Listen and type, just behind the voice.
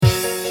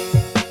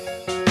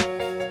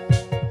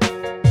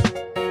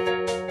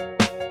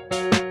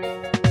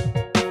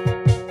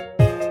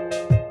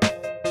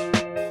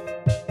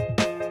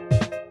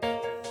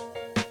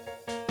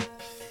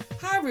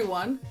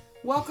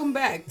Welcome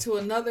back to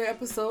another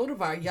episode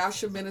of our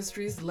Yasha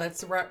Ministries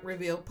Let's Rap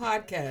Reveal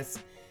podcast.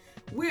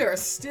 We are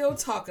still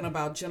talking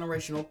about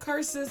generational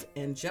curses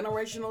and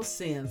generational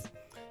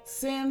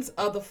sins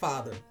of the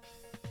father.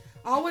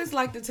 I always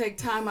like to take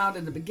time out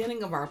at the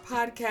beginning of our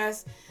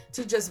podcast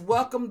to just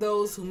welcome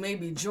those who may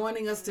be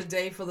joining us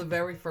today for the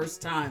very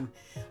first time.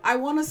 I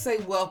want to say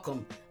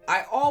welcome.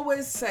 I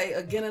always say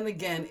again and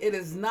again, it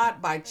is not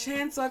by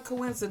chance or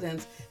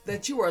coincidence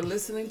that you are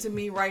listening to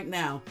me right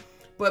now.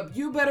 But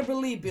you better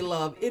believe,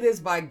 beloved, it is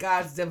by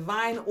God's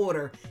divine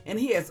order, and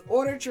He has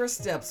ordered your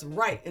steps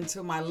right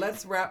into my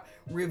Let's Rap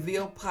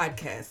Reveal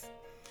podcast.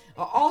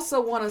 I also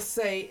want to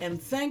say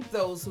and thank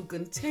those who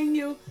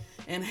continue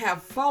and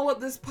have followed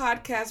this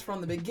podcast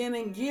from the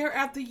beginning, year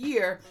after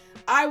year.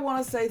 I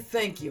want to say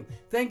thank you.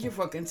 Thank you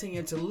for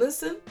continuing to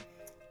listen,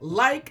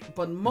 like,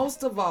 but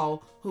most of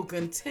all, who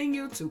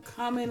continue to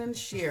comment and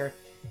share.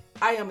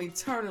 I am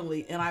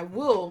eternally, and I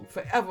will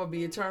forever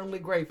be eternally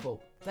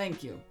grateful.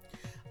 Thank you.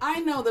 I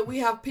know that we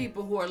have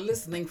people who are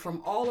listening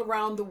from all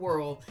around the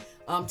world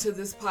to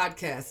this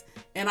podcast,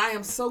 and I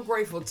am so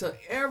grateful to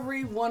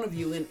every one of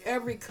you in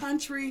every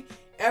country,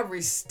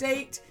 every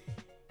state,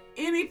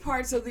 any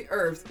parts of the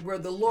earth where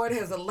the Lord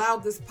has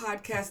allowed this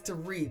podcast to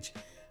reach.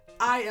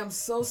 I am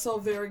so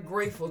very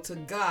grateful to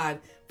God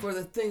for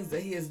the things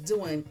that He is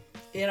doing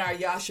in our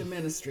Yasha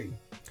ministry.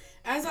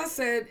 As I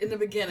said in the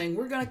beginning,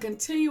 we're going to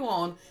continue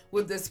on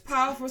with this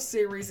powerful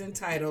series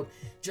entitled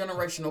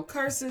Generational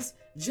Curses,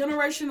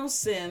 Generational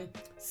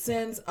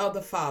Sins of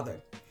the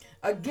Father.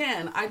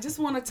 Again, I just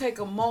want to take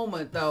a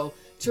moment, though,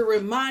 to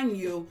remind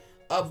you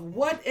of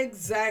what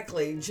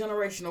exactly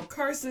generational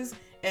curses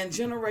and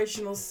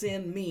generational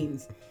sin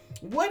means.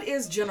 What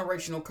is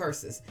generational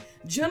curses?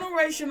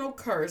 Generational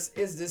curse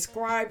is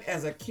described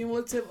as a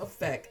cumulative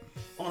effect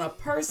on a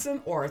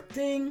person or a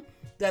thing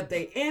that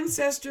their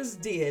ancestors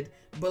did,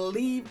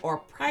 believe, or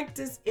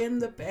practice in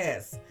the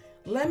past.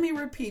 Let me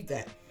repeat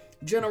that.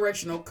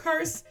 Generational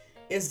curse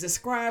is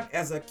described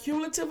as a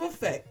cumulative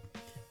effect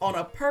on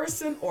a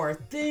person or a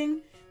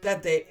thing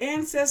that their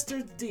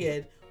ancestors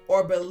did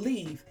or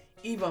believe,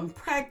 even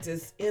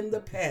practice in the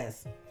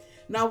past.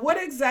 Now,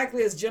 what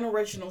exactly is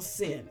generational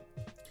sin?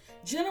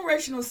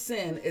 Generational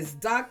sin is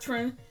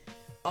doctrine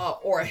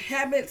or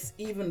habits,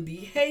 even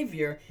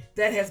behavior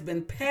that has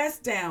been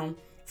passed down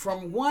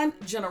from one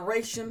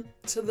generation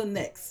to the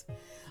next.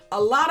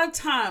 A lot of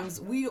times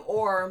we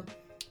are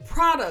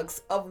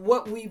products of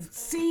what we've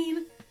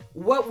seen,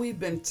 what we've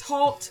been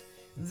taught.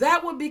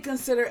 That would be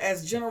considered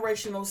as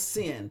generational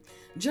sin.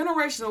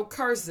 Generational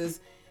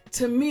curses,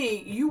 to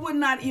me, you would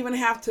not even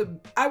have to,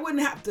 I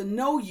wouldn't have to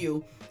know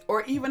you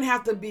or even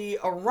have to be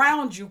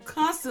around you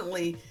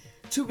constantly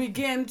to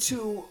begin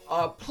to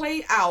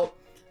play out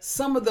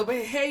some of the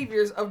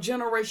behaviors of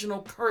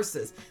generational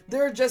curses.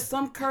 There are just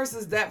some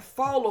curses that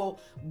follow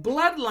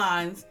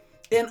bloodlines,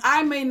 and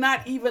I may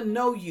not even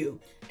know you.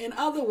 In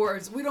other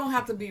words, we don't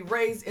have to be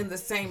raised in the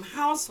same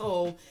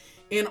household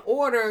in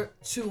order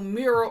to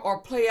mirror or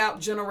play out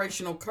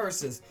generational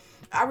curses.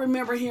 I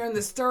remember hearing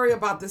the story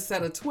about this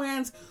set of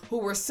twins who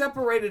were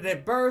separated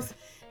at birth,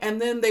 and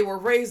then they were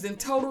raised in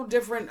total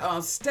different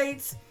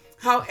states.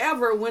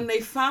 However, when they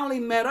finally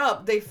met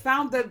up, they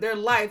found that their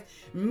life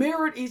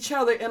mirrored each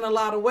other in a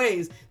lot of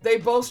ways. They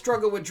both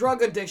struggled with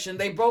drug addiction.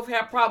 They both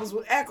had problems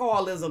with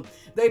alcoholism.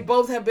 They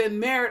both have been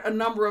married a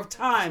number of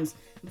times.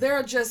 There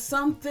are just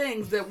some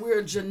things that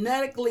we're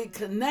genetically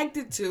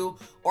connected to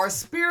or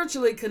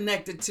spiritually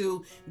connected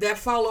to that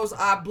follows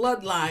our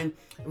bloodline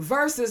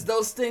versus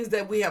those things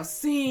that we have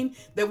seen,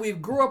 that we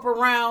grew up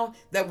around,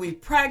 that we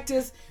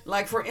practiced.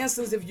 Like, for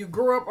instance, if you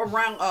grew up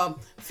around a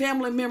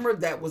family member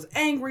that was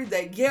angry,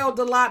 that yelled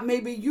a lot,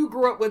 maybe you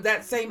grew up with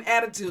that same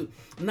attitude,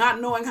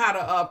 not knowing how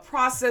to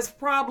process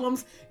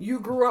problems. You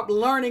grew up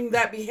learning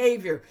that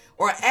behavior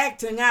or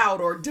acting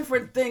out or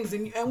different things.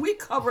 And we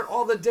covered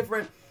all the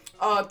different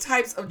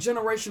types of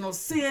generational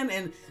sin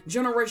and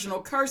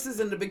generational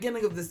curses in the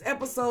beginning of this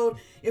episode.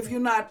 If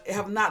you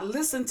have not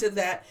listened to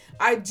that,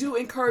 I do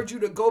encourage you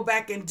to go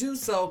back and do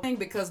so,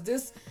 because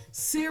this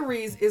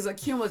series is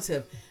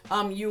accumulative.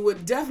 You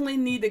would definitely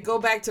need to go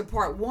back to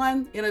part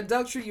 1,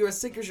 Introductory, Your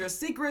Secrets, Your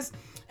Secrets,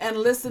 and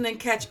listen and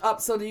catch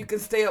up so that you can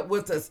stay up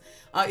with us.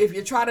 If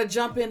you try to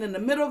jump in the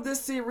middle of this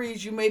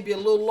series, you may be a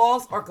little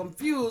lost or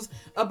confused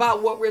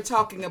about what we're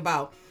talking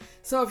about.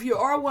 So if you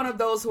are one of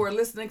those who are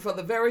listening for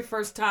the very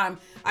first time,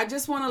 I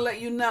just want to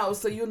let you know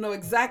so you know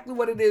exactly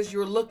what it is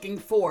you're looking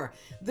for.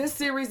 This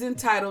series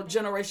entitled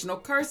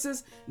Generational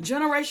Curses,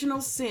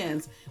 Generational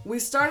Sins. We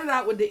started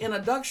out with the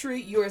introductory,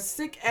 You're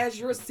Sick as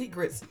Your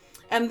Secrets.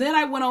 And then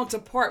I went on to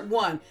part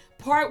 1.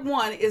 Part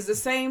 1 is the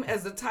same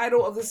as the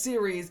title of the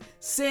series,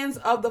 Sins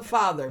of the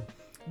Father.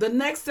 The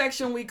next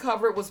section we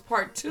covered was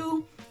part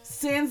 2,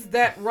 Sins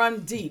That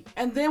Run Deep.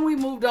 And then we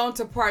moved on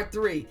to part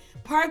 3.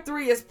 Part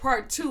 3 is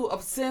part 2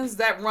 of Sins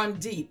That Run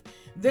Deep.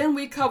 Then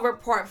we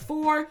covered part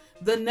 4,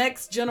 The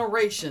Next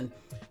Generation.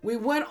 We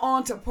went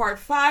on to part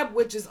 5,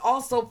 which is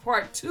also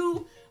part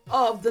 2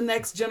 of The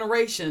Next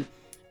Generation.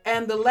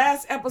 And the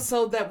last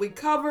episode that we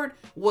covered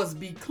was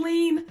Be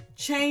Clean,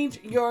 Change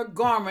Your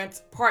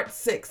Garments, Part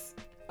 6.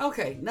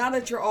 Okay, now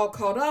that you're all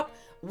caught up,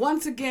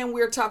 once again,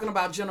 we're talking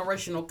about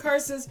generational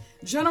curses,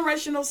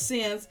 generational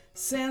sins,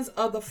 sins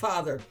of the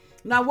father.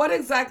 Now, what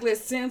exactly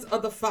is sins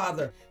of the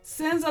father?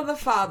 Sins of the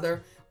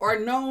father are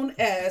known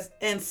as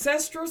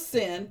ancestral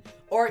sin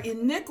or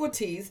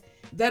iniquities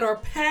that are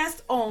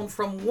passed on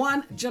from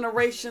one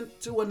generation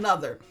to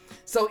another.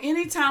 So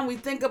anytime we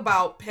think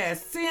about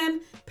past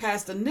sin,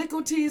 past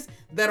iniquities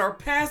that are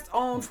passed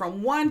on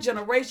from one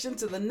generation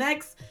to the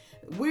next,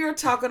 we're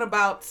talking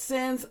about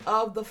sins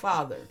of the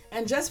father.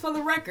 And just for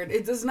the record,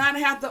 it does not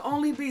have to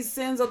only be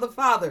sins of the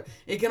father.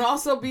 It can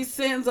also be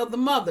sins of the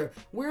mother.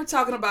 We're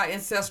talking about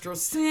ancestral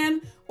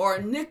sin or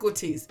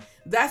iniquities.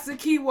 That's the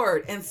key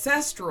word,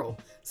 ancestral.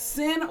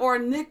 Sin or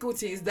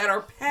iniquities that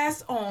are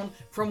passed on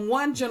from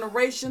one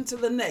generation to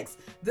the next.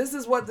 This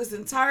is what this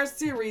entire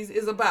series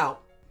is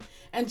about.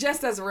 And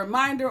just as a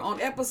reminder, on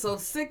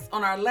episode 6,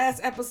 on our last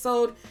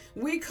episode,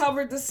 we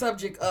covered the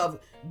subject of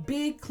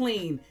be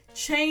clean,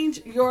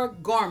 change your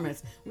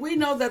garments. We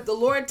know that the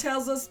Lord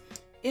tells us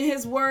in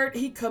his word,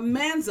 he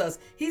commands us.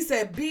 He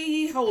said, be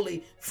ye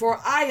holy, for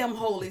I am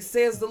holy,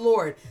 says the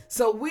Lord.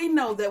 So we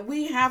know that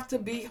we have to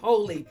be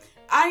holy.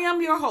 I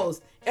am your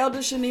host, Elder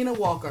Shanina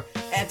Walker,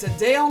 and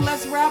today on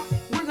Let's Rap,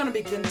 we're going to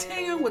be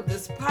continuing with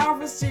this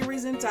powerful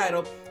series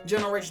entitled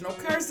Generational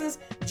Curses,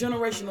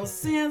 Generational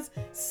Sins,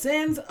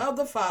 Sins of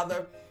the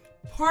Father,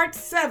 Part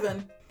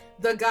 7,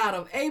 The God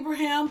of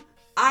Abraham,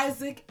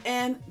 Isaac,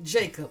 and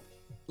Jacob.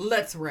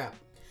 Let's rap.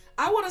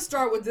 I want to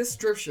start with this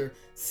scripture,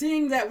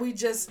 seeing that we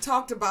just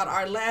talked about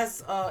our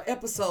last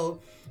episode.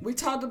 We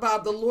talked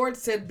about the Lord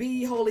said, be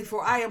ye holy,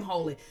 for I am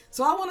holy.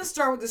 So I want to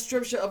start with the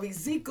scripture of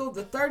Ezekiel,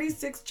 the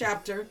 36th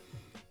chapter,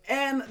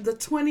 and the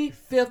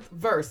 25th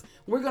verse.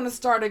 We're going to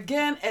start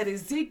again at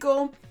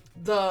Ezekiel,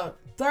 the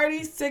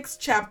 36th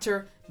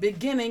chapter,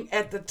 beginning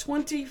at the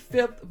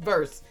 25th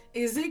verse.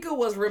 Ezekiel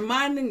was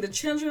reminding the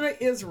children of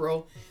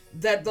Israel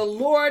that the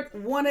Lord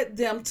wanted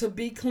them to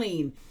be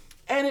clean.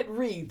 And it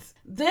reads,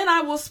 then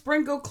I will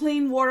sprinkle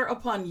clean water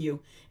upon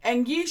you,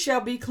 and ye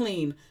shall be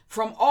clean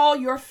from all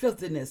your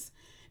filthiness,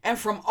 and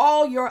from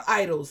all your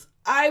idols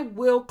I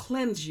will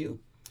cleanse you.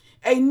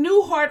 A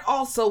new heart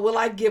also will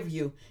I give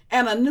you,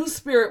 and a new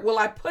spirit will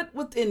I put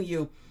within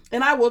you.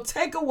 And I will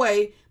take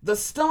away the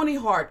stony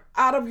heart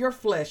out of your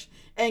flesh,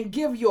 and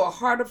give you a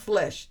heart of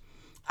flesh.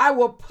 I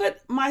will put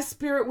my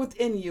spirit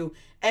within you,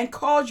 and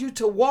cause you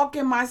to walk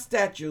in my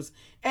statutes,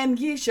 and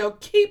ye shall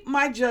keep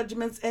my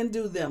judgments and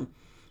do them.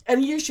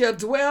 And ye shall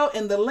dwell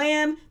in the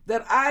land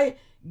that I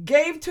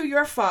gave to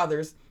your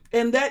fathers,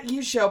 and that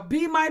ye shall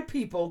be my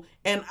people,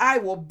 and I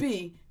will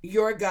be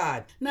your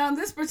God. Now, in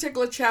this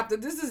particular chapter,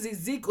 this is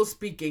Ezekiel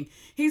speaking.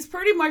 He's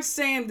pretty much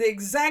saying the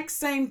exact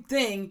same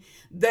thing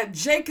that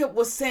Jacob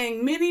was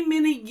saying many,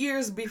 many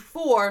years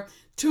before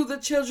to the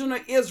children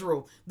of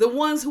Israel, the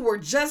ones who were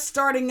just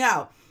starting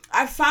out.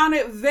 I found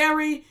it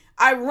very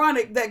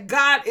ironic that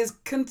God is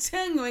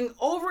continuing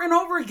over and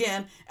over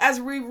again as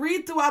we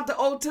read throughout the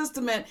Old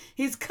Testament.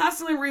 He's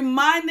constantly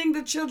reminding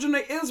the children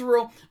of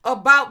Israel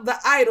about the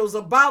idols,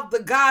 about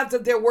the gods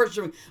that they're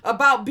worshiping,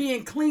 about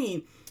being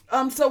clean.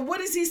 So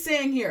what is he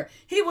saying here?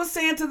 He was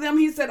saying to them,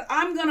 he said,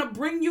 I'm going to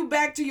bring you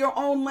back to your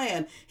own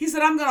land. He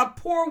said, I'm going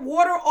to pour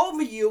water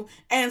over you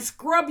and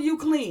scrub you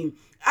clean.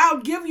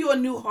 I'll give you a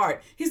new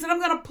heart. He said, I'm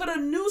going to put a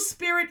new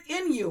spirit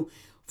in you.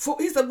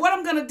 He said, what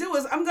I'm going to do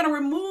is I'm going to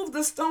remove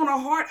the stony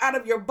heart out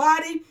of your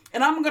body,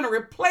 and I'm going to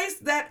replace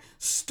that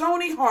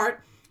stony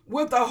heart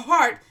with a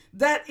heart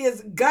that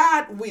is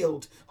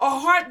God-willed, a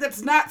heart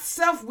that's not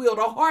self-willed,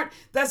 a heart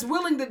that's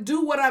willing to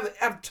do what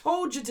I've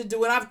told you to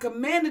do and I've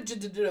commanded you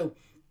to do.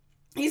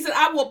 He said,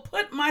 I will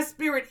put my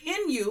spirit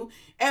in you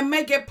and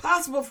make it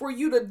possible for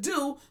you to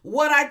do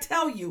what I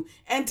tell you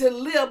and to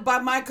live by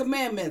my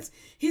commandments.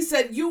 He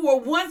said, you will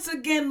once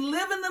again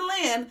live in the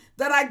land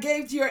that I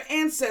gave to your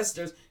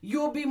ancestors.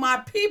 You'll be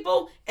my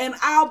people and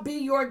I'll be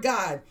your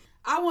God.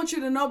 I want you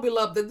to know,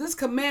 beloved, that this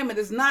commandment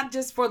is not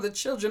just for the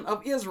children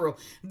of Israel.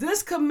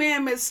 This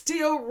commandment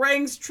still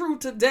rings true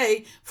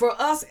today for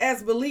us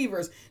as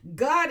believers.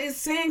 God is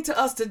saying to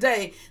us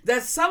today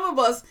that some of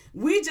us,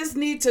 we just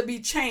need to be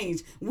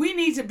changed. We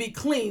need to be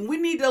clean. We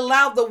need to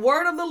allow the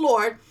word of the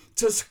Lord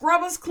to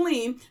scrub us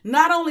clean,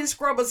 not only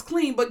scrub us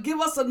clean, but give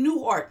us a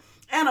new heart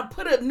and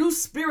put a new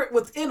spirit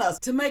within us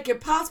to make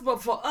it possible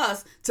for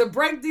us to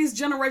break these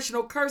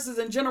generational curses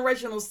and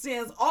generational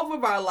sins off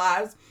of our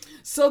lives,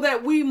 so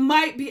that we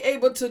might be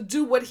able to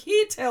do what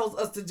he tells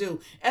us to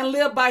do and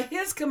live by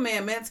his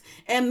commandments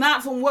and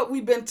not from what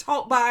we've been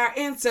taught by our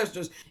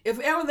ancestors. If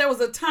ever there was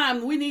a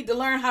time we need to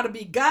learn how to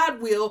be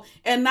God-willed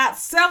and not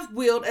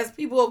self-willed as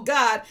people of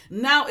God,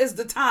 now is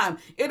the time.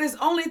 It is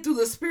only through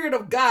the Spirit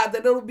of God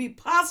that it will be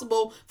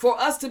possible for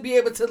us to be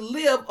able to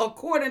live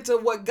according to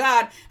what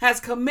God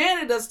has commanded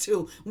invited us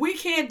to. We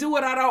can't do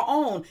it on our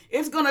own.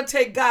 It's going to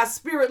take God's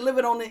Spirit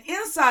living on the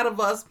inside of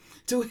us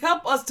to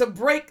help us to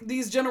break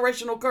these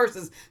generational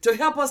curses, to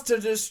help us to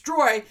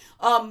destroy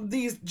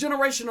these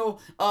generational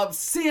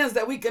sins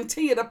that we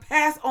continue to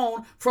pass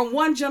on from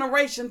one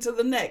generation to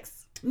the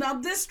next. Now,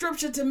 this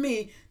scripture to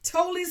me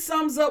totally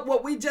sums up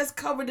what we just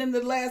covered in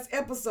the last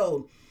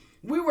episode.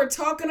 We were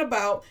talking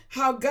about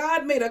how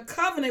God made a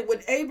covenant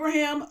with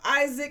Abraham,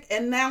 Isaac,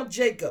 and now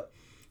Jacob.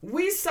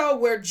 We saw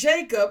where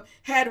Jacob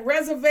had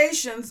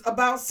reservations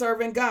about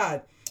serving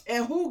God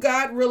and who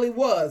God really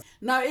was.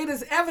 Now, it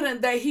is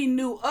evident that he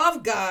knew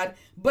of God,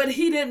 but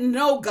he didn't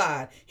know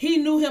God. He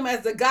knew him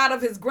as the God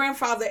of his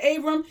grandfather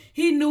Abram.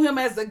 He knew him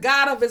as the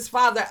God of his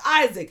father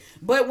Isaac.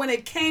 But when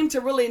it came to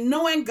really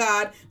knowing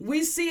God,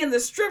 we see in the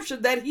scripture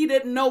that he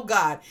didn't know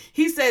God.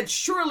 He said,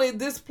 surely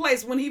this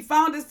place, when he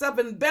found himself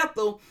in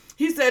Bethel,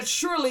 he said,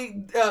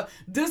 surely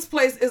this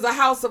place is a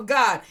house of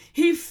God.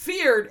 He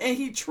feared and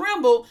he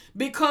trembled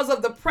because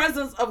of the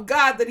presence of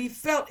God that he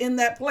felt in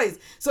that place.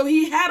 So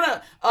he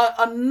had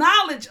a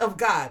knowledge of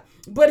God,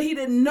 but he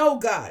didn't know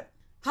God.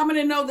 How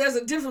many know there's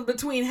a difference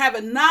between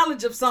having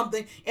knowledge of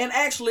something and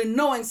actually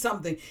knowing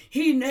something?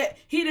 He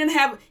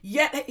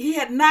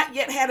had not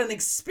yet had an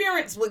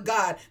experience with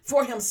God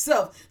for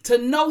himself to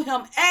know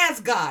him as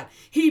God.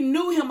 He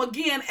knew him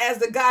again as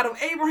the God of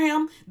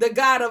Abraham, the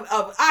God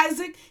of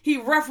Isaac. He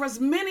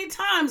referenced many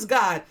times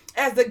God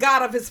as the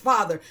God of his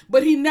father,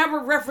 but he never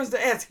referenced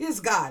it as his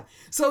God.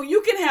 So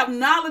you can have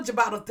knowledge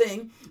about a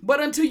thing,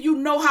 but until you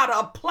know how to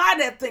apply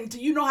that thing,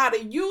 till you know how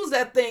to use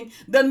that thing,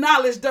 the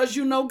knowledge does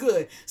you no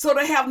good. So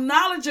to have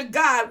knowledge of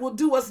God will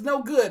do us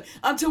no good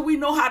until we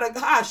know how to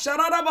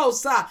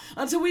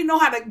until we know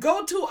how to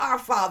go to our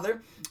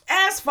Father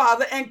as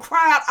Father and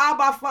cry out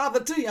Abba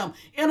Father to him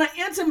in an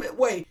intimate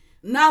way.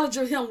 Knowledge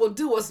of him will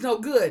do us no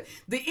good.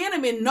 The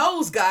enemy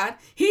knows God.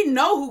 He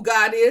knows who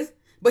God is.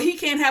 But he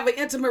can't have an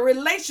intimate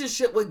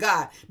relationship with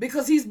God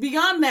because he's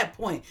beyond that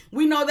point.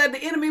 We know that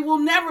the enemy will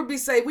never be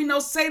saved. We know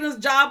Satan's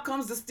job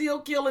comes to steal,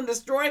 kill, and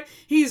destroy.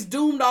 He's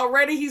doomed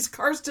already. He's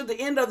cursed to the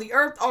end of the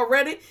earth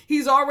already.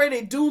 He's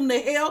already doomed to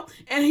hell,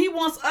 and he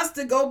wants us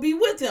to go be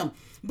with him.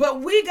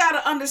 But we got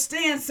to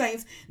understand,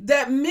 saints,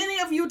 that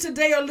many of you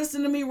today are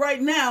listening to me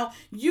right now.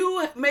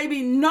 You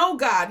maybe know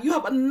God. You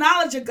have a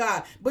knowledge of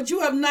God, but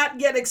you have not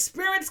yet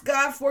experienced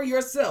God for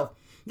yourself.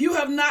 You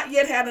have not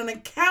yet had an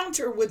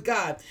encounter with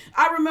God.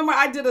 I remember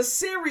I did a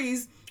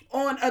series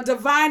on a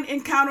divine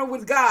encounter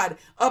with God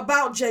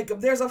about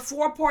Jacob. There's a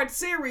 4-part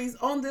series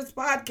on this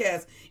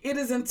podcast. It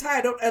is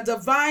entitled A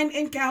Divine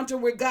Encounter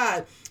with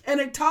God. And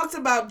it talks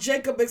about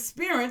Jacob's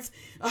experience,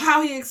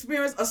 how he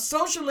experienced a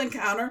social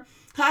encounter,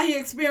 how he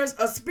experienced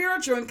a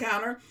spiritual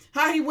encounter,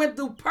 how he went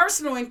through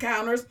personal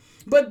encounters,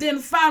 but then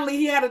finally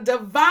he had a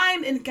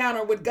divine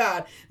encounter with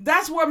God.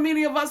 That's where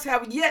many of us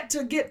have yet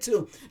to get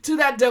to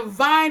that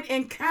divine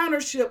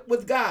encountership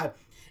with God.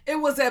 It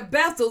was at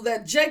Bethel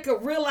that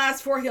Jacob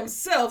realized for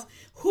himself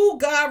who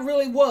God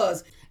really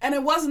was. And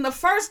it wasn't the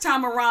first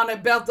time around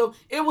at Bethel.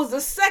 It was the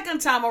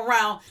second time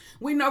around.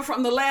 We know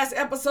from the last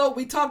episode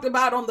we talked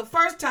about on the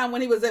first time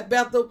when he was at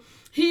Bethel,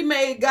 he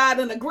made God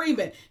an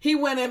agreement. He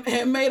went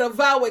and made a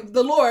vow with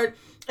the Lord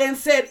and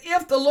said,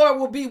 if the Lord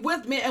will be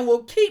with me and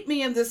will keep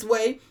me in this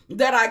way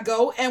that I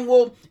go and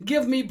will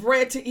give me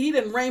bread to eat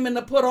and raiment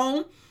to put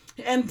on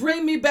and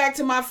bring me back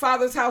to my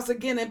father's house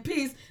again in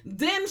peace,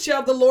 then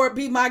shall the Lord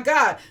be my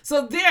God.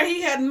 So there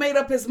he hadn't made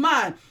up his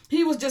mind.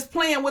 He was just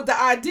playing with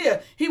the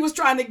idea. He was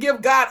trying to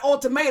give God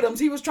ultimatums.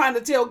 He was trying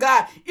to tell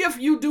God, if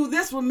you do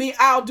this with me,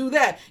 I'll do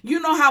that. You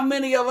know how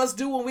many of us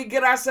do when we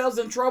get ourselves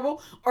in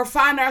trouble or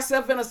find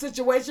ourselves in a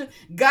situation.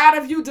 God,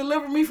 if you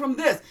deliver me from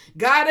this.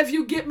 God, if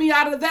you get me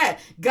out of that.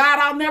 God,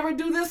 I'll never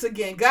do this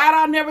again. God,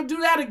 I'll never do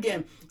that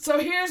again. So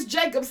here's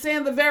Jacob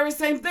saying the very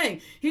same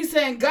thing. He's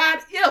saying, God,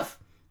 if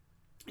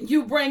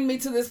you bring me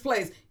to this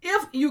place,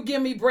 if you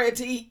give me bread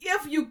to eat,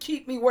 if you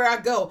keep me where I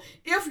go,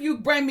 if you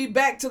bring me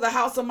back to the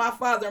house of my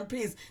father in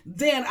peace,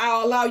 then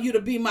I'll allow you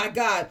to be my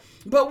God.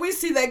 But we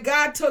see that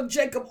God took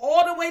Jacob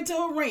all the way to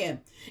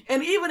Haran.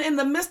 And even in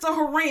the midst of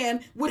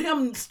Haran, with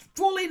him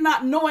fully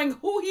not knowing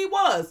who he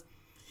was,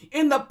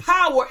 in the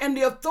power and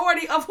the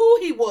authority of who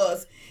he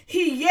was,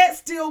 he yet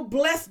still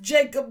blessed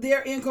Jacob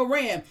there in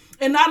Haran.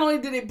 And not only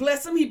did he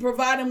bless him, he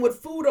provided him with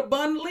food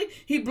abundantly.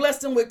 He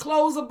blessed him with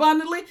clothes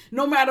abundantly.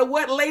 No matter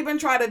what Laban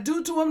tried to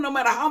do to him, no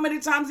matter how many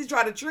times he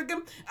tried to trick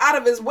him out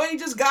of his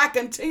wages, God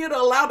continued to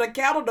allow the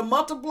cattle to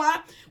multiply.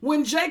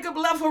 When Jacob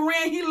left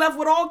Haran, he left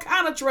with all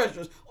kind of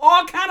treasures,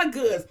 all kind of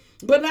goods.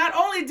 But not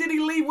only did he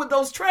leave with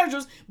those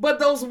treasures, but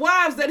those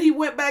wives that he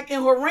went back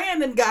in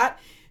Haran and got,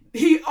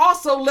 he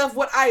also left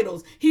with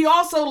idols. He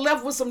also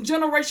left with some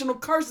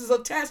generational curses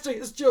attached to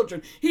his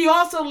children. He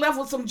also left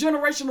with some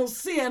generational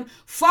sin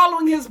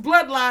following his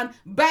bloodline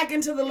back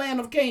into the land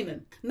of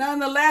Canaan. Now, in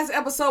the last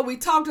episode, we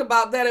talked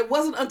about that it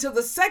wasn't until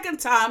the second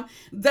time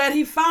that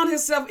he found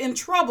himself in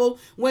trouble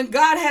when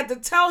God had to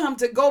tell him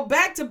to go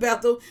back to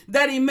Bethel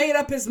that he made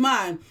up his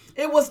mind.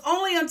 It was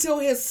only until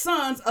his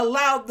sons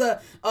allowed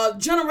the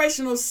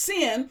generational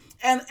sin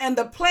and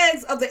the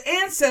plagues of the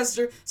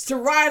ancestors to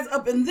rise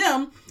up in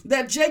them,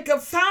 that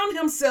Jacob found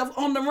himself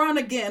on the run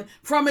again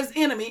from his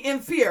enemy in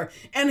fear.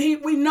 And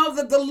we know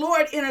that the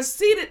Lord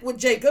interceded with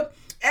Jacob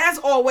as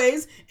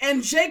always,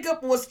 and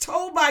Jacob was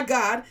told by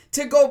God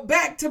to go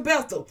back to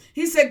Bethel.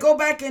 He said, go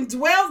back and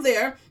dwell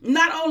there.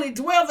 Not only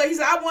dwell there, he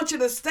said, I want you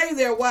to stay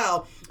there a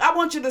while. I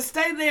want you to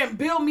stay there and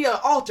build me an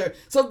altar.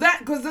 So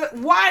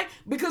why?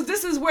 Because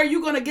this is where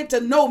you're going to get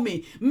to know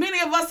me. Many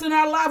of us in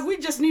our life, we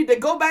just need to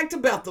go back to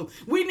Bethel.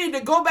 We need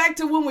to go back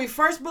to when we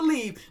first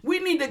believed. We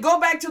need to go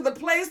back to the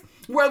place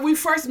where we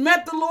first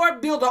met the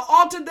Lord, build an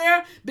altar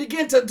there,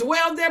 begin to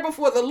dwell there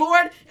before the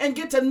Lord, and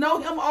get to know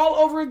him all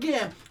over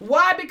again.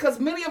 Why? Because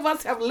many of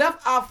us have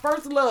left our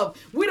first love.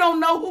 We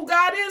don't know who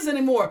God is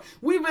anymore.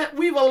 We've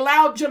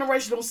allowed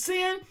generational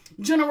sin,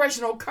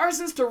 generational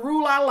curses to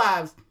rule our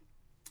lives.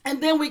 And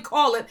then we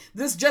call it,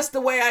 this is just the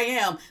way I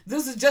am.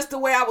 This is just the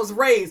way I was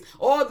raised.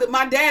 Or that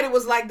my daddy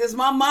was like this.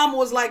 My mama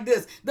was like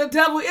this. The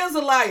devil is a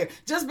liar.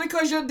 Just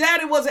because your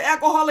daddy was an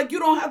alcoholic, you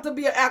don't have to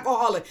be an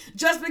alcoholic.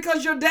 Just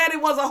because your daddy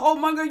was a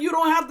homemonger, you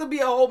don't have to be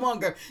a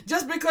homemonger.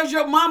 Just because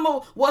your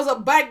mama was a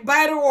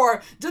backbiter,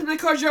 or just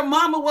because your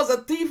mama was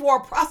a thief or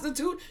a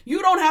prostitute,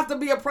 you don't have to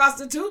be a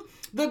prostitute.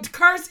 The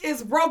curse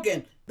is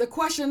broken. The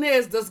question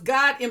is, does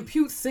God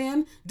impute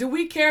sin? Do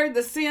we carry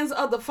the sins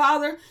of the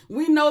Father?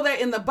 We know that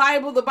in the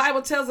Bible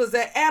tells us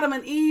that Adam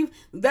and Eve,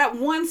 that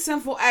one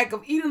sinful act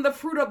of eating the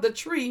fruit of the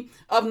tree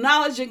of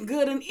knowledge and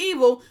good and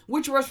evil,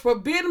 which was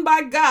forbidden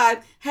by God,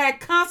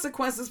 had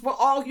consequences for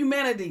all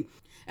humanity.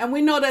 And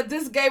we know that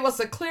this gave us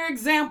a clear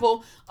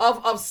example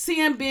of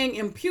sin being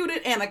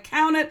imputed and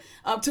accounted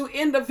to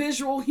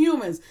individual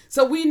humans.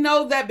 So we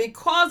know that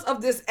because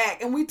of this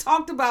act, and we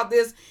talked about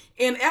this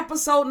in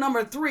episode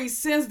number 3,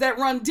 Sins That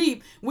Run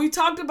Deep, we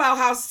talked about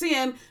how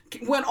sin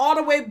went all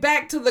the way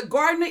back to the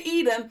Garden of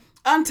Eden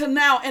until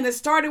now, and it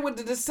started with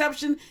the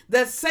deception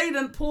that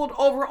Satan pulled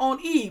over on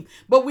Eve.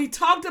 But we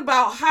talked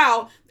about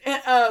how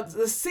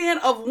the sin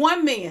of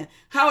one man,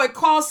 how it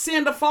caused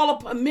sin to fall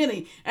upon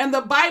many. And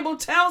the Bible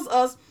tells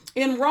us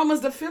in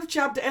Romans the 5th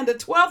chapter and the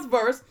 12th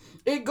verse,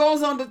 it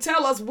goes on to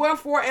tell us,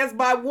 wherefore as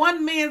by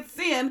one man's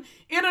sin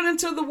entered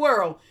into the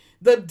world,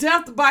 the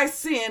death by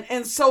sin,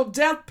 and so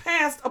death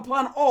passed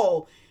upon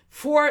all,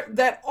 for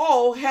that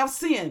all have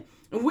sinned.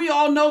 And we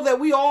all know that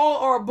we all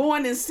are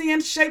born in sin,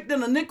 shaped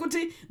in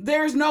iniquity.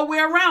 There's no way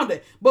around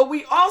it. But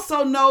we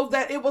also know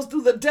that it was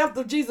through the death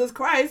of Jesus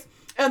Christ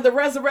and the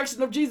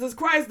resurrection of Jesus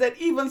Christ that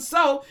even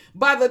so,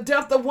 by the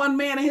death of one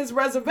man and his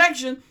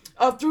resurrection,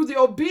 through the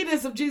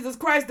obedience of Jesus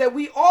Christ, that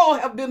we all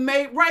have been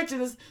made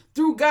righteous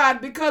through God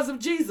because of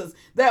Jesus.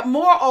 That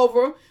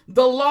moreover,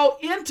 the law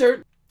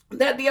entered,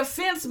 that the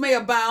offense may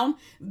abound,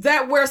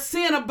 that where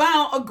sin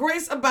abound, a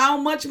grace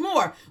abound much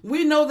more.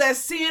 We know that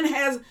sin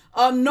has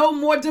no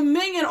more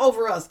dominion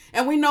over us.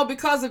 And we know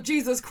because of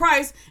Jesus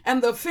Christ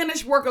and the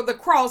finished work of the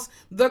cross,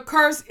 the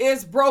curse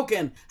is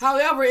broken.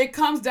 However, it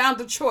comes down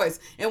to choice.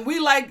 And we,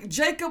 like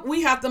Jacob,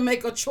 we have to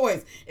make a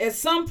choice. At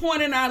some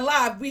point in our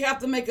life, we have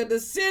to make a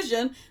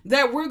decision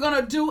that we're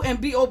going to do and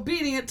be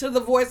obedient to the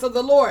voice of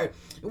the Lord.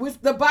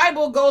 The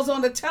Bible goes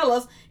on to tell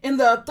us in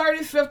the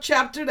 35th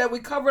chapter that we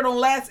covered on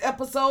last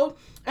episode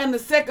and the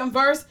 2nd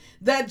verse,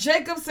 that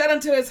Jacob said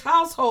unto his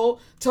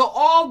household, to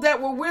all that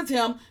were with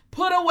him,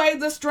 put away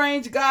the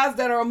strange gods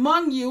that are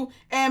among you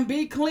and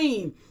be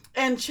clean,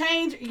 and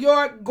change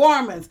your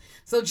garments.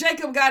 So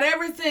Jacob got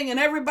everything and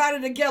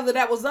everybody together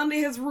that was under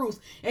his roof,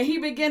 and he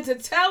began to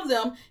tell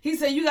them, he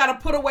said, you got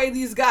to put away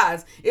these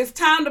gods. It's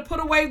time to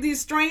put away these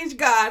strange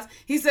gods.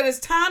 He said, it's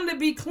time to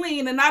be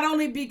clean, and not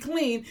only be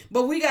clean,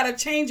 but we got to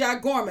change our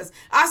garments.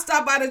 I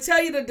stopped by to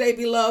tell you today,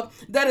 beloved,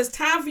 that it's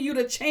time for you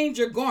to change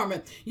your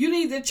garment. You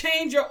need to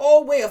change your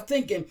old way of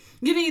thinking.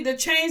 You need to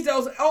change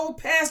those old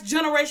past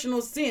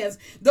generational sins,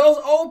 those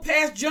old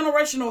past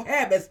generational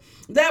habits,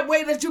 that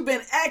way that you've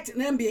been acting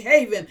and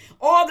behaving.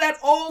 All that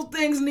old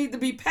things need to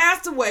be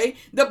passed away.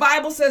 The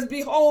Bible says,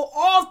 behold,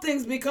 all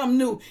things become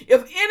new.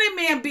 If any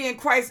man be in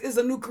Christ is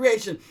a new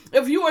creation.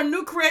 If you are a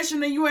new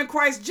creation and you are in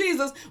Christ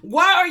Jesus,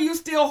 why are you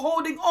still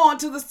holding on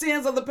to the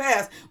sins of the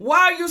past? Why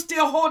are you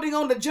still holding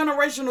on to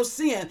generational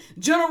sin,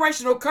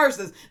 generational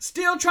curses,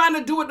 still trying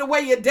to do it the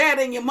way your dad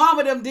and your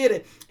mama them did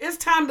it? It's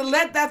time to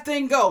let that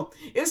thing go.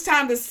 It's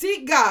time to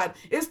seek God.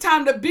 It's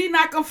time to be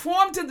not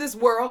conformed to this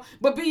world,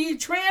 but be ye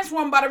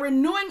transformed by the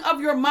renewing of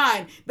your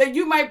mind, that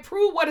you might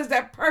prove what is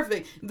that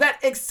perfect,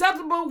 that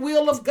acceptable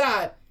will of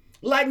God.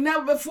 Like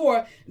never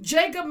before,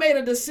 Jacob made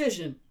a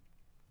decision.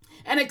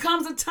 And it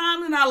comes a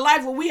time in our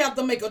life where we have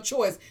to make a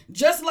choice,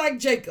 just like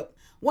Jacob.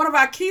 One of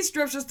our key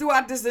scriptures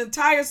throughout this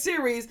entire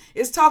series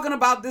is talking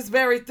about this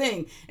very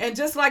thing. And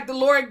just like the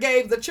Lord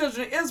gave the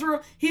children of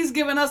Israel, he's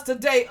given us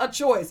today a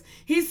choice.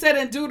 He said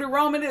in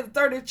Deuteronomy, the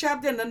 30th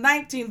chapter and the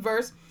 19th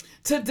verse,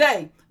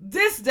 today,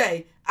 this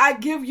day, I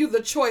give you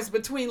the choice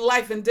between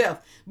life and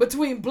death,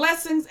 between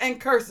blessings and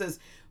curses.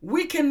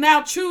 We can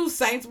now choose,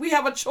 saints. We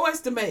have a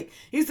choice to make.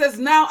 He says,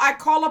 now I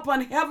call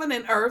upon heaven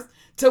and earth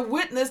to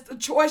witness the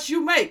choice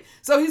you make.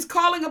 So he's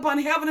calling upon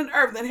heaven and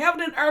earth, and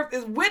heaven and earth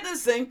is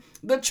witnessing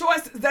the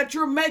choices that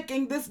you're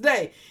making this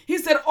day. He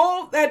said,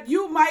 oh, that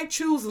you might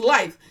choose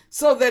life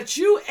so that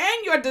you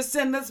and your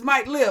descendants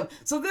might live.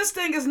 So this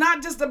thing is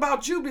not just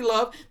about you,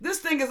 beloved. This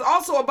thing is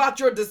also about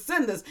your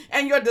descendants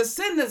and your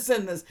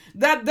descendants,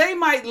 that they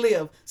might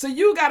live. So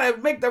you got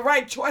to make the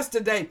right choice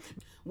today.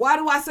 Why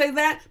do I say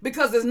that?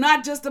 Because it's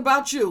not just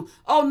about you.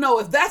 Oh no,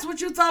 if that's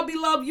what you thought,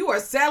 beloved, you are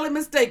sadly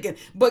mistaken.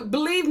 But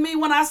believe me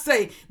when I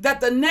say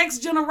that the next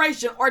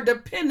generation are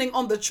depending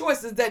on the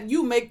choices that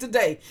you make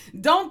today.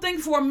 Don't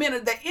think for a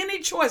minute that any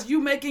choice you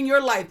make in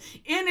your life,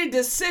 any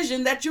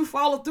decision that you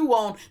follow through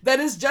on, that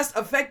is just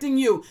affecting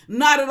you.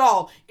 Not at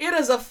all. It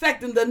is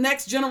affecting the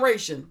next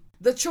generation.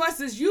 The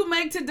choices you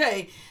make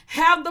today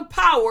have the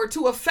power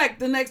to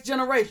affect the next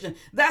generation.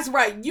 That's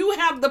right. You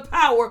have the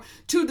power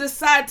to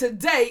decide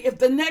today if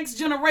the next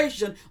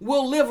generation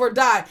will live or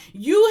die.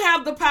 You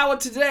have the power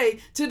today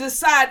to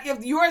decide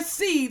if your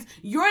seeds,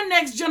 your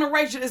next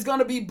generation is going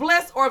to be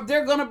blessed or if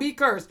they're going to be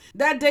cursed.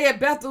 That day at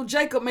Bethel,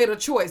 Jacob made a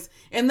choice,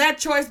 and that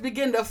choice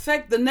began to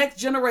affect the next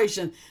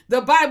generation. The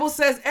Bible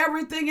says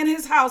everything in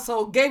his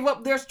household gave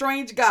up their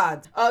strange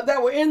gods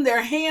that were in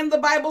their hand. The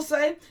Bible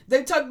says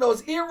they took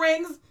those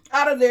earrings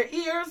out of their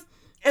ears.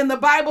 And the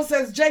Bible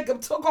says Jacob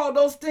took all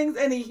those things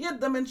and he hid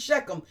them in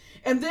Shechem.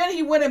 And then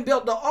he went and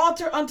built the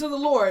altar unto the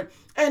Lord.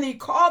 And he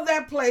called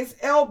that place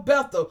El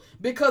Bethel,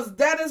 because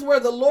that is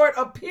where the Lord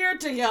appeared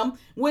to him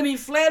when he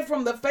fled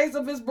from the face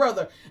of his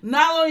brother.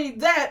 Not only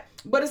that,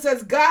 but it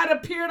says God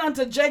appeared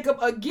unto Jacob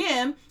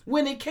again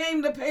when he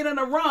came to Padan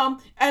Aram,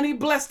 and he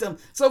blessed him.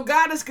 So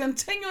God is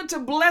continuing to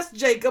bless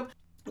Jacob.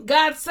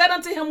 God said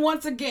unto him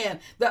once again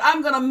that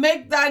I'm going to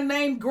make thy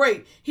name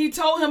great. He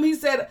told him, he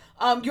said,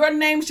 your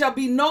name shall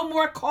be no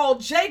more called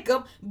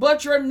Jacob,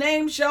 but your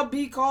name shall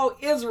be called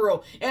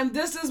Israel. And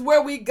this is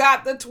where we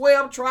got the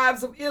 12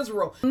 tribes of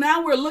Israel.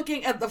 Now we're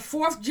looking at the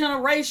fourth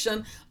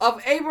generation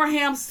of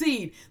Abraham's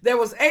seed. There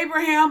was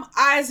Abraham,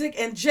 Isaac,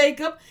 and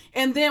Jacob.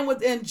 And then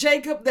within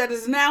Jacob, that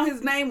is now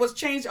his name was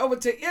changed over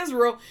to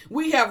Israel,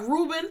 we have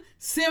Reuben,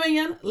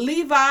 Simeon,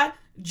 Levi,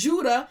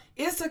 Judah,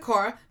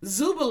 Issachar,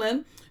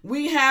 Zebulun.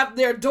 We have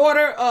their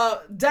daughter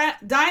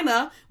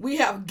Dinah. We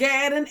have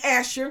Gad and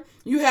Asher.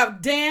 You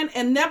have Dan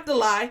and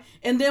Naphtali.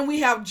 And then we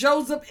have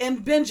Joseph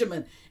and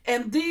Benjamin.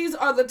 And these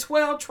are the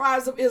 12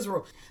 tribes of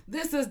Israel.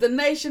 This is the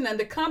nation and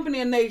the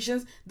company of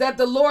nations that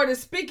the Lord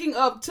is speaking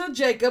of to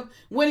Jacob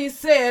when he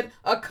said,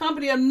 a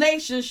company of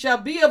nations shall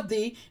be of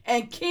thee,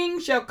 and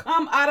kings shall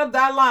come out of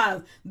thy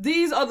lines.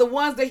 These are the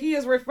ones that he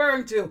is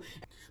referring to.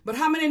 But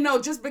how many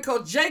know just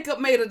because Jacob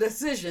made a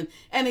decision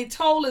and he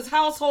told his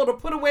household to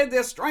put away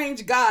their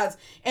strange gods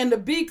and to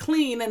be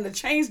clean and to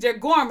change their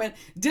garment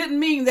didn't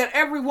mean that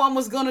everyone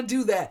was going to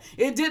do that.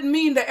 It didn't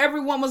mean that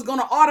everyone was going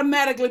to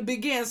automatically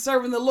begin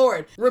serving the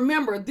Lord.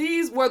 Remember,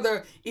 these were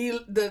the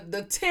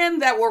 10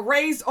 that were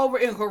raised over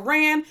in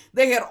Haran.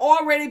 They had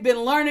already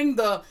been learning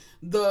the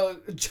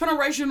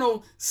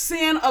generational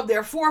sin of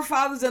their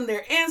forefathers and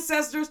their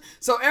ancestors.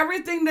 So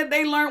everything that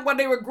they learned while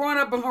they were growing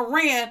up in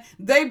Haran,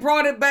 they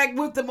brought it back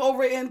with them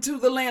over into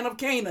the land of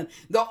Canaan.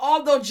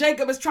 Although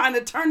Jacob is trying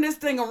to turn this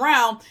thing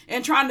around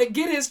and trying to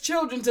get his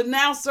children to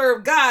now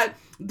serve God,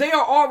 they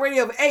are already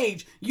of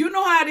age. You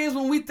know how it is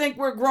when we think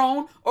we're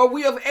grown or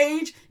we of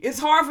age. It's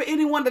hard for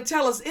anyone to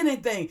tell us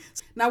anything.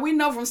 Now we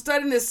know from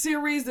studying this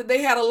series that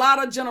they had a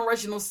lot of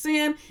generational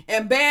sin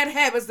and bad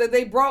habits that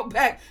they brought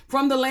back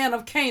from the land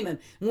of Canaan.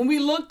 When we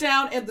look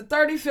down at the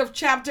 35th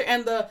chapter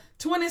and the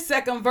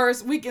 22nd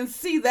verse, we can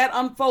see that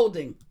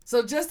unfolding.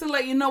 So just to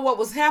let you know what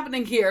was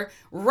happening here,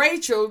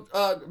 Rachel,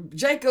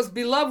 Jacob's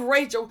beloved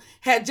Rachel,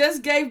 had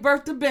just gave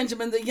birth to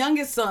Benjamin, the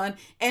youngest son,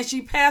 and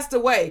she passed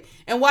away.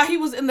 And while he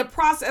was in the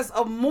process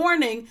of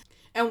mourning,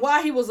 and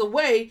while he was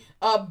away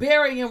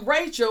burying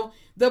Rachel,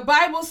 the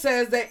Bible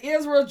says that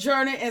Israel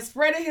journeyed and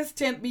spread his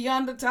tent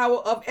beyond the tower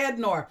of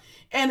Ednor.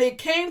 And it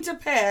came to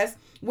pass,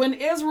 when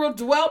Israel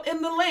dwelt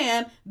in the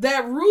land,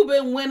 that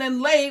Reuben went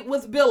and laid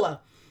with Bilhah,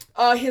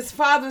 his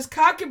father's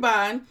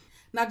concubine.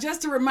 Now,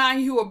 just to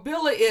remind you who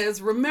Bilhah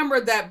is,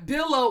 remember that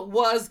Bilhah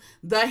was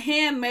the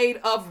handmaid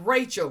of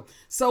Rachel.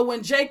 So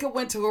when Jacob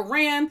went to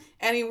Haran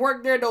and he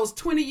worked there those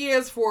 20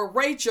 years for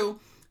Rachel,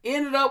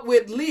 ended up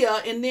with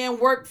Leah and then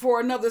worked for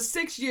another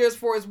 6 years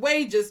for his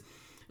wages,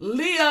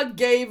 Leah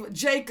gave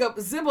Jacob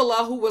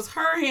Zebulun, who was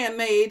her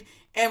handmaid,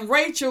 and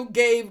Rachel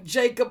gave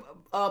Jacob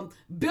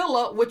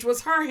Bilhah, which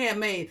was her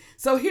handmaid.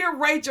 So here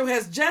Rachel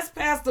has just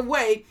passed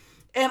away,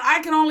 and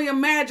I can only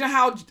imagine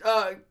how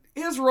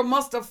Israel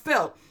must have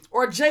felt,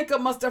 or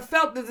Jacob must have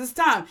felt at this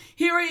time.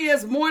 Here he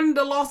is mourning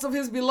the loss of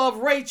his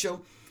beloved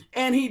Rachel,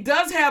 and he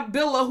does have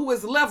Bilhah, who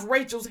has left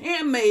Rachel's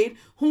handmaid,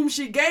 whom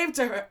she gave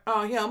to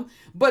him.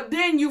 But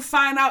then you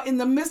find out in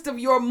the midst of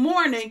your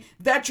mourning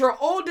that your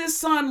oldest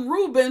son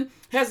Reuben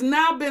has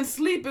now been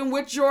sleeping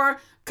with your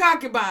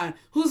concubine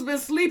who's been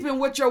sleeping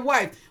with your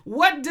wife.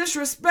 What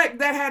disrespect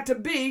that had to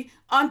be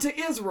unto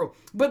Israel.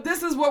 But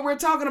this is what we're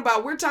talking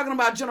about. We're talking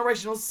about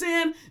generational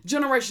sin,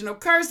 generational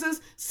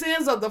curses,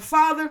 sins of the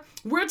father.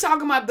 We're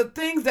talking about the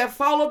things that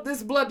followed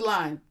this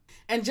bloodline.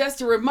 And just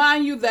to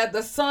remind you that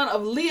the son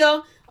of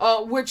Leah,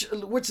 which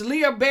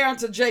Leah bare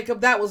unto Jacob,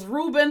 that was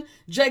Reuben,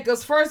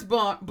 Jacob's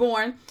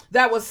firstborn.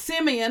 That was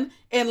Simeon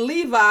and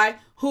Levi,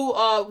 who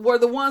were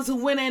the ones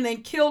who went in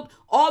and killed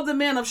all the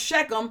men of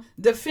Shechem,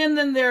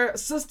 defending their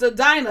sister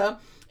Dinah.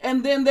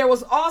 And then there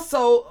was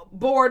also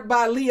born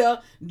by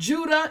Leah,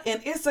 Judah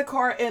and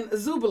Issachar and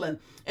Zebulun.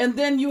 And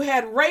then you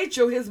had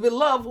Rachel, his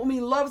beloved, whom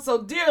he loved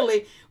so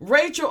dearly.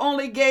 Rachel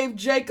only gave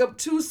Jacob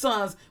 2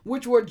 sons,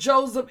 which were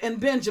Joseph and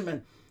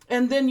Benjamin.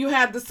 And then you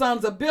had the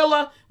sons of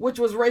Bilhah, which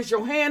was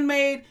Rachel's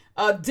handmaid,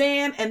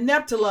 Dan and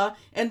Naphtali.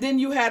 And then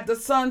you had the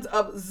sons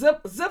of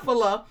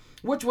Ziphilah,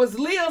 which was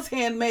Leah's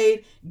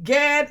handmaid,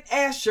 Gad,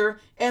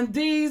 Asher. And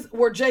these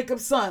were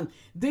Jacob's sons.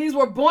 These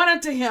were born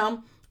unto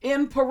him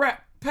in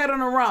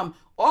Padanaram.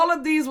 All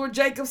of these were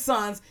Jacob's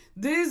sons.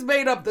 These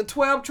made up the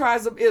 12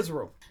 tribes of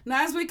Israel.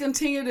 Now, as we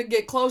continue to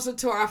get closer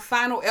to our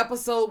final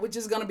episode, which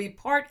is going to be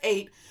part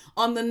 8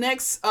 on the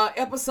next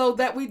episode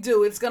that we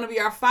do, it's going to be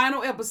our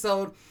final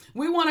episode.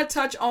 We want to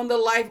touch on the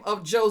life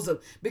of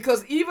Joseph,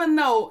 because even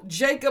though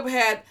Jacob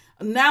had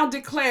now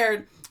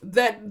declared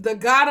that the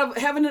God of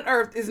heaven and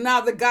earth is now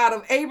the God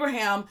of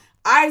Abraham,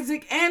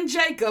 Isaac, and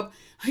Jacob,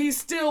 he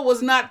still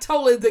was not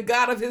totally the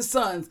God of his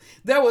sons.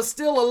 There was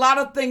still a lot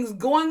of things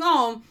going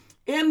on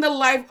in the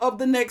life of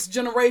the next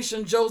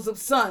generation,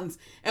 Joseph's sons.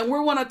 And we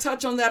want to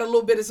touch on that a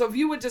little bit. So if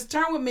you would just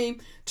turn with me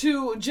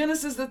to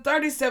Genesis, the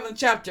 37th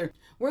chapter.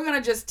 We're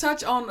going to just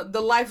touch on the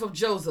life of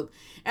Joseph.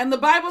 And the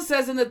Bible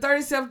says in the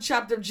 37th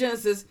chapter of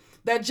Genesis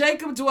that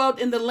Jacob dwelt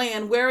in the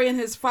land wherein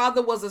his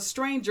father was a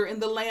stranger in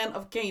the land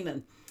of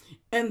Canaan.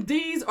 And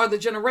these are the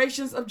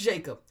generations of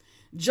Jacob.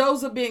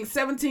 Joseph, being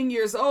 17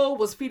 years old,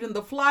 was feeding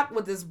the flock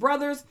with his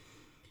brothers.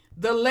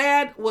 The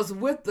lad was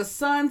with the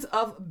sons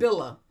of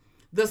Bilhah,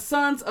 the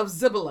sons of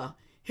Zebulun,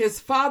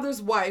 his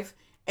father's wife,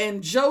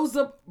 and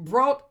Joseph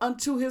brought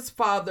unto his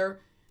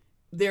father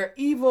their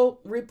evil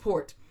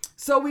report.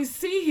 So we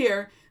see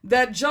here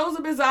that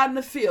Joseph is out in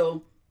the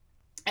field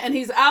and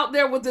he's out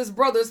there with his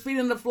brothers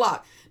feeding the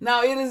flock.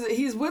 Now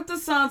he's with the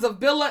sons of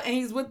Bilhah and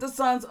he's with the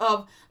sons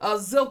of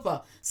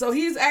Zilpah. So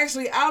he's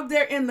actually out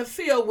there in the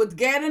field with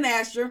Gad and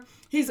Asher.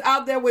 He's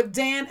out there with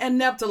Dan and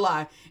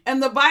Naphtali.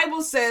 And the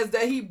Bible says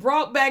that he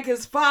brought back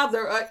his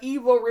father an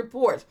evil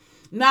report.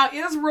 Now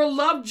Israel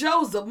loved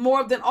Joseph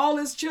more than all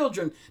his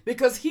children,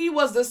 because he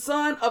was the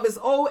son of his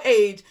old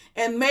age,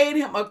 and made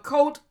him a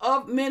coat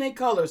of many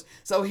colors.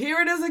 So here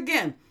it is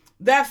again,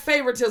 that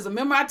favoritism.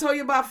 Remember I told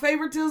you about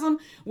favoritism,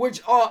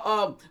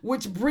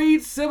 which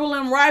breeds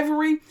sibling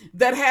rivalry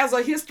that has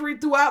a history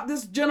throughout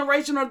this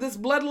generation or this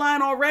bloodline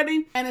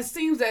already. And it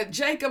seems that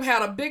Jacob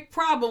had a big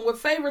problem with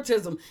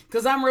favoritism,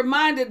 because I'm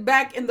reminded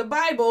back in the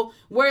Bible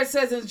where it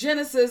says in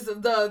Genesis,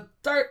 the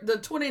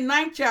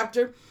 29th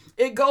chapter,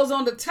 it goes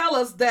on to tell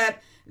us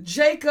that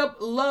Jacob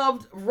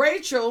loved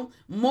Rachel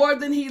more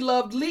than he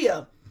loved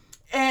Leah.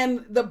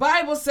 And the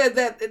Bible said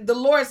that the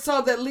Lord saw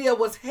that Leah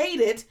was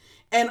hated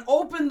and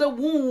opened her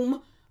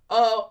womb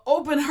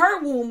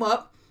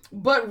up,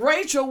 but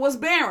Rachel was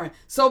barren.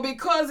 So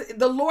because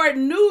the Lord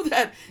knew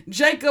that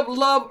Jacob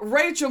loved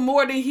Rachel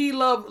more than he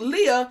loved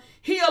Leah,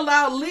 he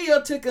allowed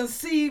Leah to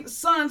conceive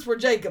sons for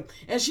Jacob.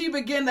 And she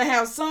began to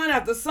have son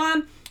after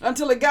son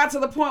until it got to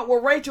the point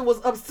where Rachel was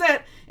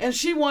upset and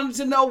she wanted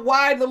to know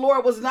why the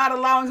Lord was not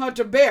allowing her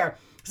to bear.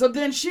 So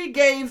then she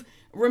gave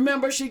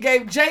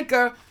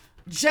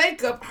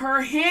Jacob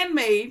her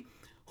handmaid,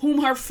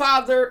 whom her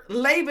father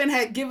Laban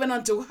had given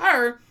unto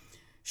her.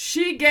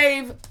 She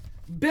gave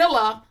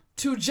Bilhah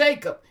to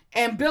Jacob,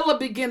 and Bilhah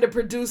began to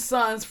produce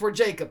sons for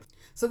Jacob.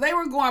 So they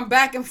were going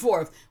back and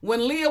forth.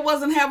 When Leah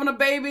wasn't having a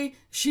baby,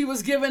 she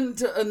was given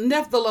to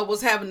Naphtali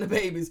was having the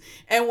babies.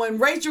 And when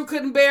Rachel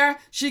couldn't bear,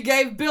 she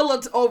gave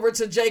Bilhah over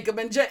to Jacob,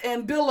 and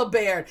Bilhah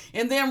bared.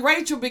 And then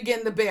Rachel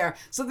began to bear.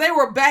 So they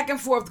were back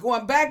and forth,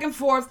 going back and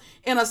forth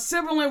in a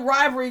sibling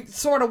rivalry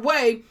sort of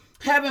way,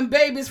 having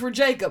babies for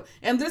Jacob.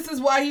 And this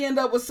is why he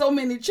ended up with so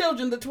many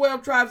children, the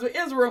 12 tribes of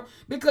Israel,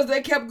 because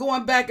they kept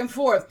going back and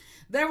forth.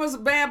 There was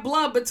bad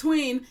blood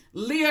between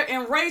Leah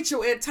and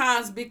Rachel at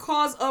times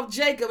because of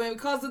Jacob and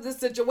because of this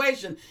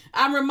situation.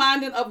 I'm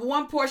reminded of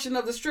one portion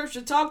of the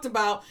scripture talked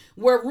about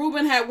where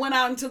Reuben had went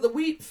out into the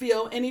wheat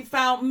field and he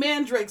found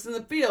mandrakes in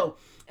the field.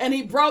 And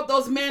he brought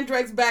those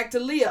mandrakes back to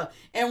Leah.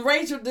 And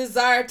Rachel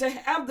desired to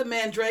have the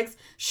mandrakes,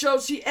 so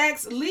she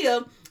asked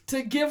Leah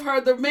to give her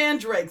the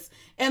mandrakes.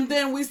 And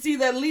then we see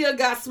that Leah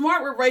got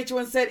smart with Rachel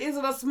and said, "Is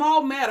it a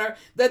small matter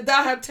that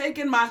thou have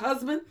taken my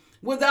husband?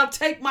 Wilt thou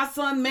take my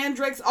son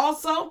mandrakes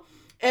also?"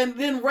 And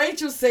then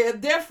Rachel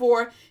said,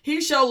 "Therefore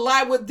he shall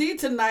lie with thee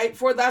tonight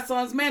for thy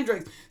son's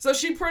mandrakes." So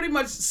she pretty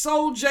much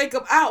sold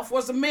Jacob out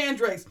for some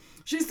mandrakes.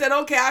 She said,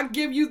 "Okay, I'll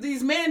give you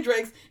these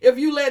mandrakes if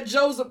you let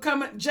Jacob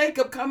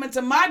come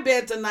into my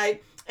bed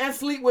tonight and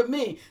sleep with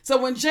me.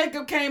 So when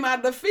Jacob came out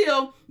of the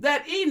field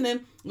that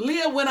evening,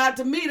 Leah went out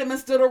to meet him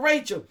instead of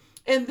Rachel.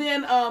 And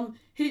then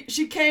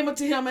she came up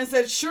to him and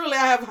said, surely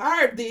I have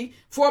hired thee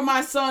for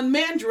my son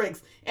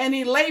Mandrakes. And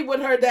he lay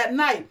with her that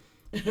night.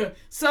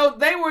 So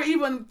they were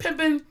even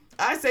pimping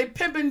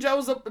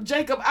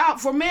Jacob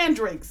out for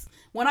mandrakes.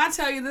 When I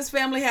tell you this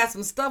family has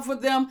some stuff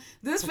with them,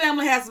 this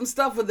family has some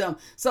stuff with them.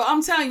 So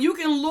I'm telling you, you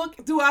can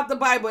look throughout the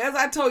Bible. As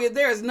I told you,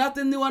 there is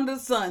nothing new under the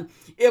sun.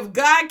 If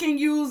God can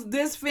use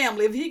this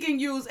family, if he can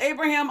use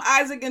Abraham,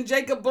 Isaac, and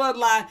Jacob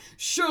bloodline,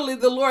 surely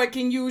the Lord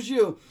can use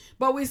you.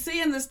 But we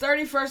see in this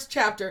 31st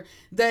chapter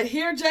that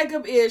here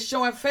Jacob is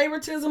showing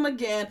favoritism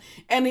again,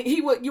 and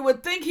you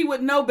would think he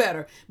would know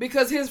better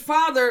because his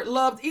father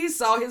loved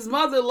Esau, his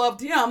mother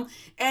loved him,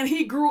 and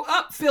he grew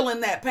up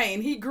feeling that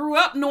pain. He grew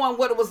up knowing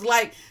what it was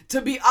like to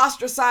be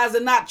ostracized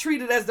and not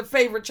treated as the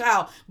favorite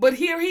child. But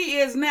here he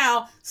is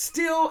now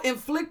still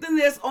inflicting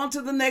this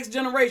onto the next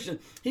generation.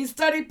 He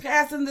studied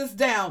passing this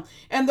down,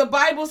 and the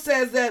Bible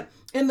says that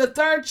in the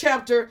 3rd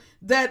chapter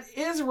that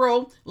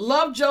Israel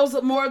loved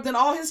Joseph more than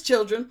all his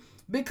children,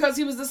 because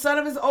he was the son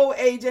of his old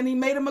age, and he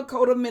made him a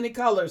coat of many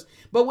colors.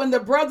 But when the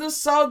brothers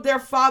saw their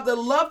father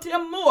loved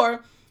him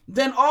more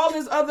than all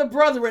his other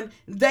brethren,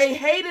 they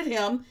hated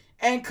him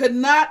and could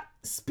not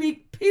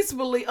speak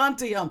peaceably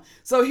unto him.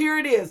 So here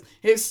it is.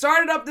 It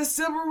started up this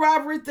civil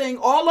rivalry thing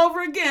all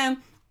over again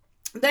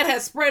that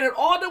has spread it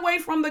all the way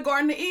from the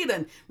Garden of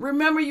Eden.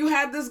 Remember, you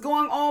had this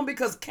going on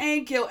because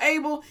Cain killed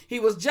Abel. He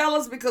was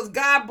jealous because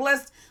God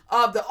blessed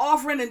the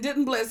offering and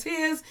didn't bless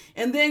his.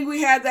 And then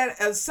we had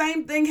that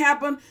same thing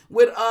happen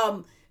with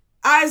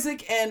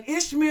Isaac and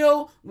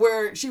Ishmael,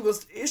 where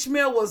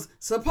Ishmael was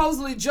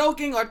supposedly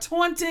joking or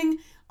taunting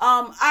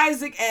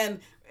Isaac,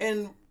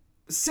 and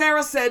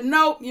Sarah said,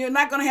 no, you're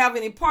not going to have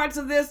any parts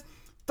of this.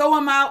 Throw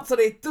him out. So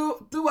they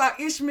threw out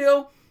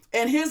Ishmael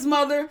and his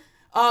mother.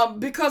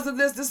 Because of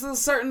this is a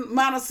certain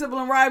amount of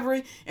sibling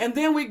rivalry. And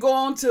then we go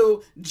on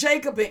to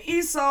Jacob and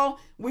Esau.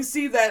 We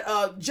see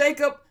that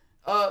Jacob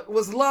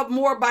was loved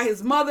more by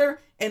his mother,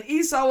 and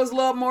Esau was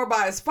loved more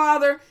by his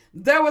father.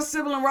 There was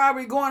sibling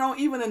rivalry going on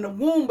even in the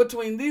womb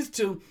between these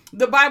two.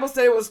 The Bible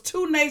said it was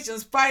 2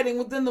 nations fighting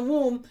within the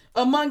womb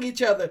among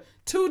each other.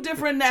 2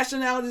 different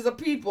nationalities of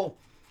people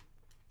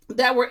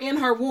that were in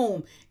her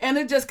womb, and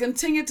it just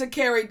continued to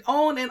carry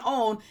on and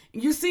on.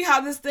 You see how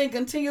this thing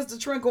continues to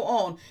trickle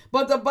on.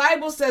 But the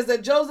Bible says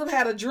that Joseph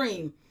had a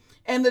dream,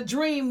 and the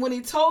dream, when he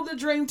told the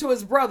dream to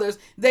his brothers,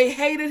 they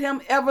hated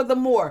him ever the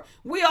more.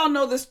 We all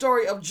know the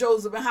story of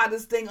Joseph and how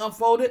this thing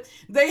unfolded.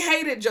 They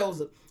hated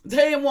Joseph.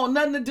 They didn't want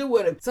nothing to do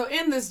with him. So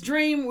in this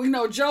dream, we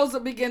know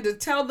Joseph began to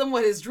tell them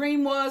what his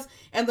dream was.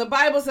 And the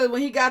Bible says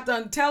when he got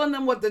done telling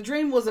them what the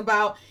dream was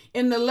about,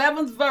 in the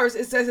 11th verse,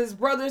 it says his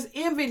brothers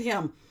envied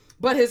him,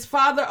 but his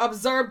father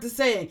observed the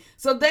saying.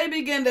 So they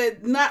began to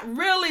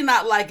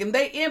not like him.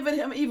 They envied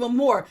him even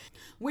more.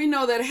 We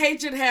know that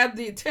hatred had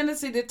the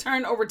tendency to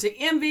turn over to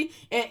envy,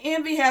 and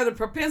envy had the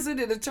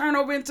propensity to turn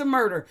over into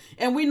murder.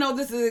 And we know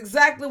this is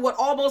exactly what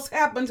almost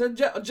happened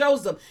to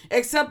Joseph,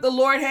 except the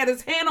Lord had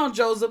his hand on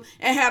Joseph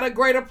and had a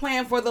greater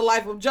plan for the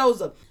life of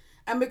Joseph.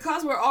 And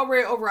because we're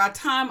already over our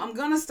time, I'm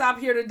going to stop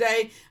here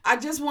today. I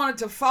just wanted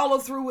to follow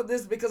through with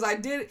this because I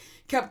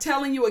kept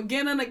telling you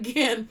again and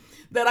again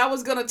that I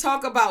was going to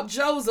talk about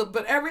Joseph.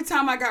 But every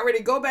time I got ready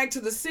to go back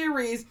to the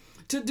series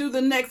to do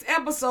the next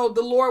episode,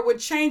 the Lord would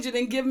change it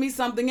and give me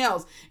something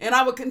else. And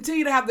I would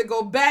continue to have to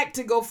go back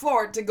to go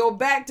forward, to go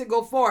back to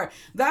go forward.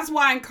 That's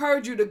why I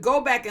encourage you to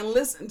go back and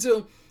listen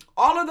to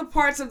all of the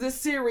parts of this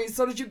series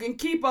so that you can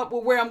keep up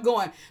with where I'm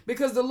going,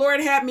 because the Lord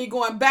had me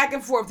going back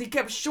and forth. He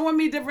kept showing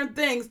me different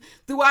things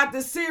throughout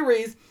this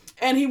series,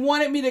 and he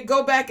wanted me to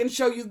go back and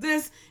show you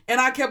this, and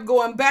I kept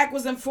going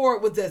backwards and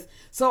forward with this.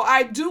 So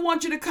I do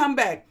want you to come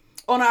back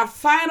on our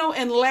final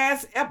and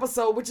last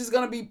episode, which is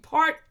going to be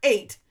part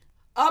 8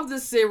 of the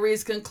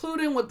series,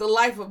 concluding with the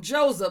life of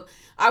Joseph.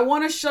 I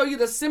want to show you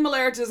the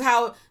similarities,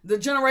 how the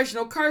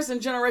generational curse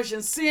and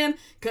generation sin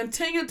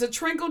continue to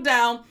trickle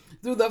down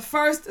through the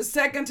 1st,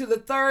 2nd to the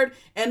 3rd,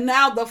 and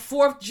now the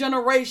 4th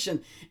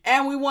generation.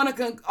 And we want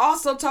to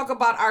also talk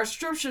about our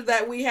scripture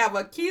that we have.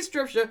 A key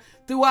scripture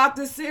throughout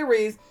this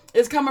series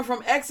is coming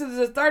from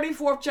Exodus, the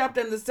 34th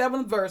chapter and the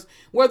 7th verse,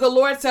 where the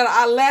Lord said,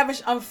 I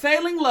lavish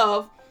unfailing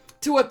love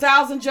to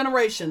 1,000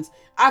 generations.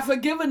 I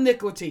forgive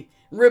iniquity,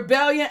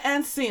 rebellion,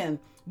 and sin,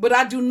 but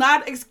I do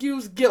not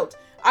excuse guilt.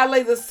 I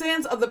lay the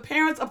sins of the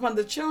parents upon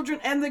the children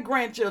and the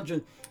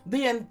grandchildren.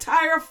 The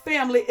entire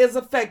family is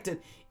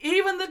affected,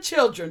 even the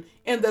children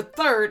in the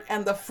 3rd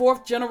and the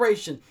 4th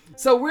generation.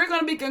 So we're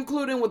going to be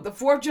concluding with the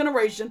 4th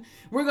generation.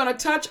 We're going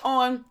to touch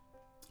on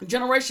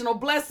generational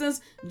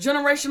blessings,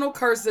 generational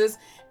curses,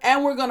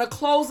 and we're going to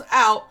close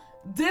out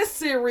this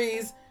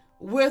series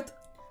with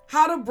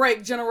how to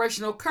break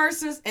generational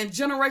curses and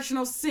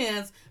generational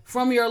sins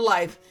from your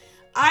life.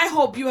 I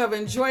hope you have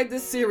enjoyed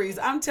this series.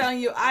 I'm telling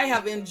you, I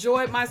have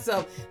enjoyed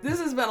myself. This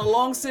has been a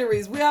long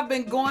series. We have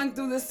been going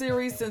through this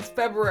series since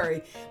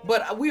February,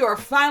 but we are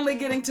finally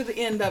getting to the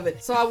end of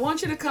it. So I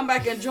want you to come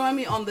back and join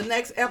me on the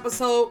next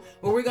episode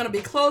where we're going to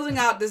be closing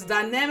out this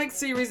dynamic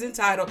series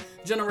entitled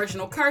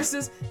Generational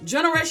Curses,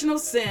 Generational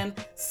Sin,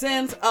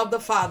 Sins of the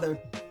Father.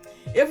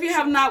 If you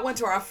have not went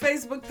to our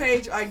Facebook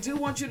page, I do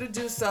want you to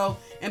do so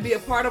and be a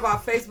part of our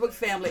Facebook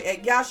family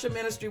at Yasha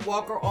Ministry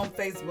Walker on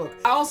Facebook.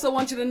 I also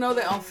want you to know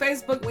that on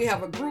Facebook, we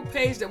have a group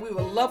page that we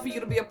would love for you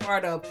to be a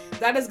part of.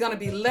 That is going to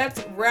be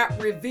Let's Rap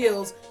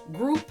Reveals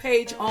group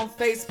page on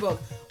Facebook.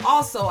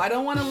 Also, I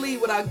don't want to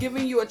leave without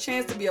giving you a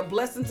chance to be a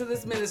blessing to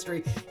this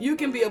ministry. You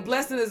can be a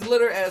blessing as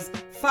little as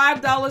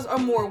 $5 or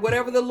more,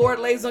 whatever the Lord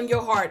lays on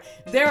your heart.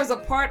 There is a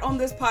part on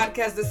this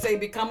podcast that say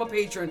become a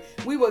patron.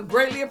 We would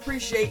greatly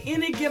appreciate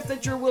any gift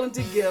that you're willing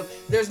to give.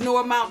 There's no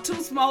amount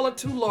too small or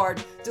too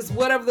large, just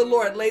whatever the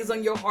Lord lays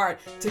on your heart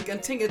to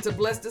continue to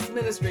bless this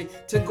ministry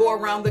to go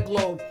around the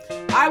globe.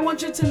 I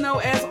want you to know,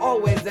 as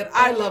always, that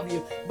I love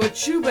you,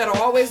 but you better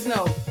always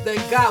know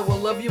that God will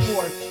love you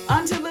more.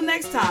 Until the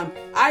next time,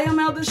 I am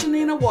Elder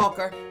Shanina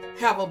Walker.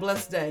 Have a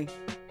blessed day.